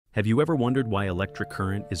Have you ever wondered why electric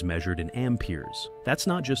current is measured in amperes? That's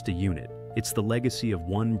not just a unit, it's the legacy of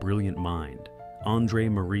one brilliant mind,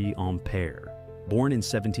 André-Marie Ampère. Born in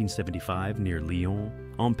 1775 near Lyon,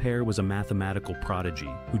 Ampère was a mathematical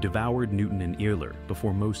prodigy who devoured Newton and Euler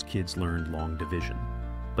before most kids learned long division.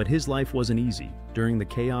 But his life wasn't easy. During the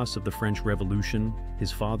chaos of the French Revolution,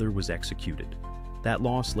 his father was executed. That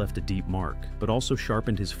loss left a deep mark, but also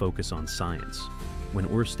sharpened his focus on science. When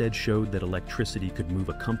Ørsted showed that electricity could move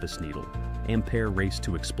a compass needle, Ampère raced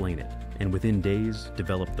to explain it, and within days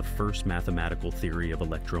developed the first mathematical theory of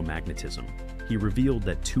electromagnetism. He revealed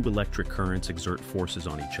that two electric currents exert forces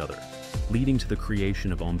on each other, leading to the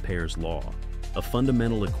creation of Ampère's law, a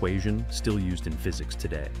fundamental equation still used in physics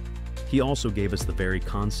today. He also gave us the very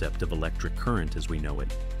concept of electric current as we know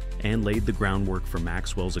it, and laid the groundwork for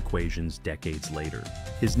Maxwell's equations decades later.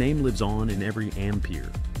 His name lives on in every ampere,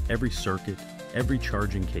 every circuit, every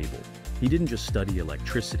charging cable. He didn't just study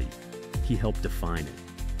electricity, he helped define it.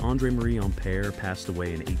 André-Marie Ampère passed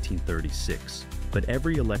away in 1836, but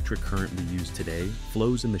every electric current we use today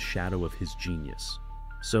flows in the shadow of his genius.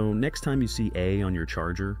 So next time you see A on your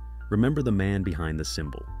charger, remember the man behind the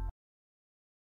symbol.